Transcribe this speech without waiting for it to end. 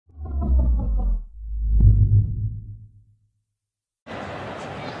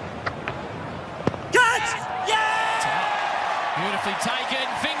Beautifully taken,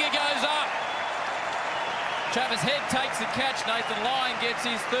 finger goes up. Travis Head takes the catch, Nathan Lyon gets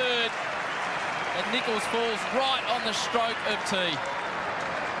his third, and Nichols falls right on the stroke of tee.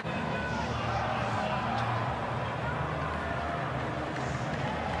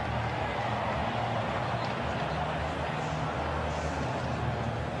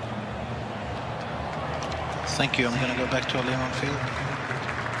 Thank you, I'm going to go back to a lemon field.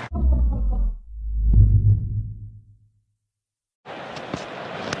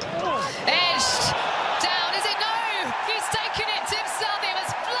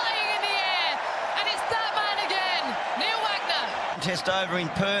 Test over in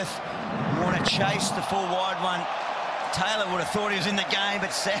Perth. Warner chased the full wide one. Taylor would have thought he was in the game,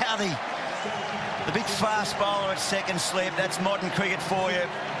 but Southey, the big fast bowler at second slip. That's modern cricket for you.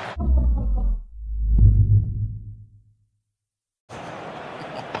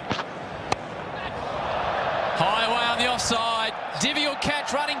 High away on the offside. Divvy will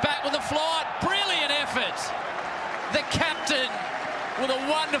catch, running back with a flight. Brilliant effort. The captain with a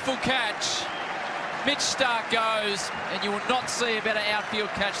wonderful catch. Mitch Stark goes, and you will not see a better outfield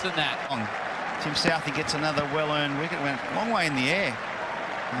catch than that. Tim Southey gets another well-earned wicket. Went a long way in the air.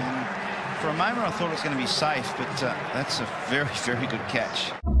 And for a moment, I thought it was going to be safe, but that's a very, very good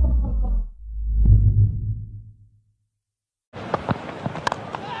catch.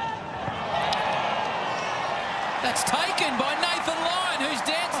 That's taken by Nathan Lyon, who's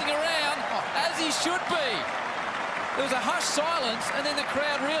dancing around as he should be. There was a hushed silence, and then the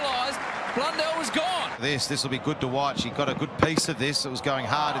crowd realised Blundell was gone. This will be good to watch. He got a good piece of this. It was going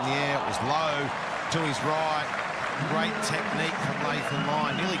hard in the air. It was low to his right. Great technique from Nathan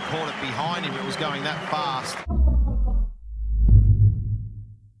Lyon. Nearly caught it behind him. It was going that fast.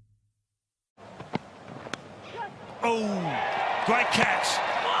 Oh, great catch.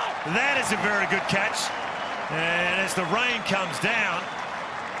 That is a very good catch. And as the rain comes down,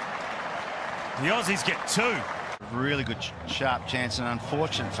 the Aussies get two. Really good sharp chance, and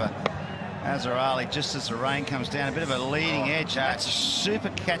unfortunate for Azhar Ali just as the rain comes down. A bit of a leading edge. That's a super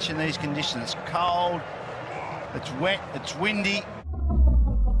catch in these conditions. It's cold, it's wet, it's windy.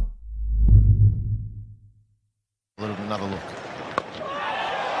 Another look.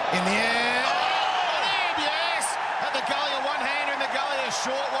 In the air. Oh, yes! At the gully, a one-hander in the gully, a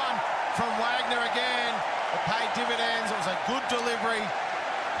short one from Wagner again. It paid dividends. It was a good delivery.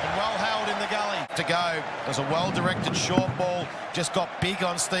 And well held in the gully. To go. There's a well-directed short ball. Just got big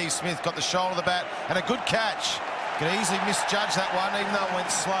on Steve Smith. Got the shoulder of the bat. And a good catch. Could easily misjudge that one. Even though it went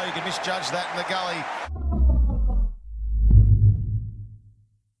slow, you could misjudge that in the gully.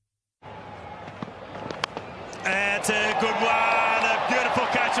 That's a good one. A beautiful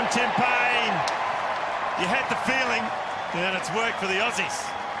catch from Tim Payne. You had the feeling that it's worked for the Aussies.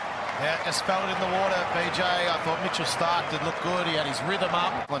 Yeah, just felt it in the water, BJ. I thought Mitchell Stark did look good. He had his rhythm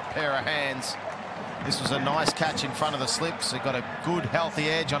up. One pair of hands. This was a nice catch in front of the slip, so he got a good, healthy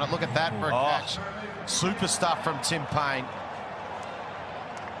edge on it. Look at that for a catch. Super stuff from Tim Payne.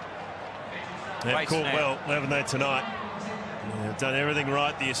 They've caught well, haven't they, tonight? They've done everything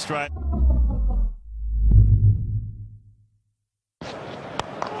right, the Australian.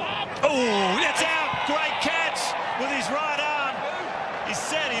 Oh, that's out. Great catch with his right arm. He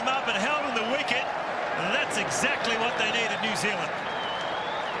set him up and held in the wicket, and that's exactly what they need at New Zealand.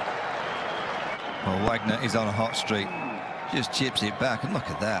 Well, Wagner is on a hot streak. Just chips it back, and look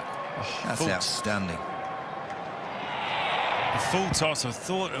at that. That's outstanding. The full toss, I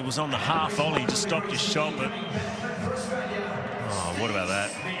thought it was on the half volley, just stopped his shot, but... Oh, what about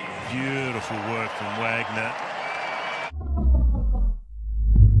that? Beautiful work from Wagner.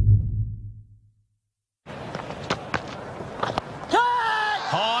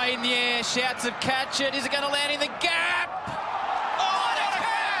 High in the air, shouts of catch it. Is it going to land in the gap? Oh, what a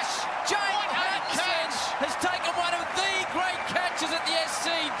catch! Jake Atkinson has taken one of the great catches at the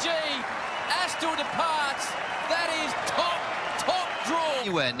SCG. Astle departs. That is top draw.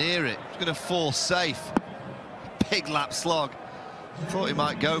 Anywhere near it. It's going to fall safe. Big lap slog. Thought he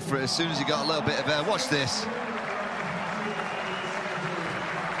might go for it as soon as he got a little bit of air. Watch this.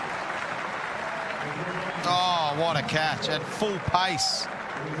 Oh, what a catch at full pace.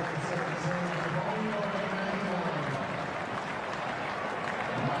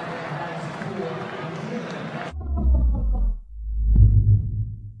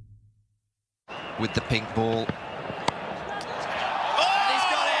 With the pink ball. Oh, he's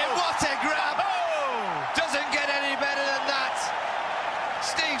got it. What a grab. Oh, doesn't get any better than that.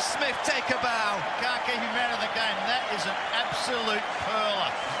 Steve Smith, take a bow. Can't keep him out of the game. That is an absolute pearler.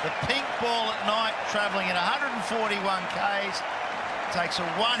 The pink ball at night, travelling at 141 k's, takes a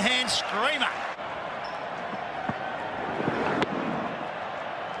one-hand screamer.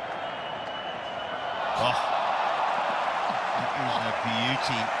 Oh. That is a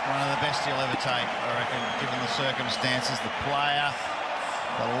beauty. One of the best he'll ever take, I reckon, given the circumstances, the player,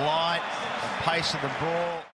 the light, the pace of the ball.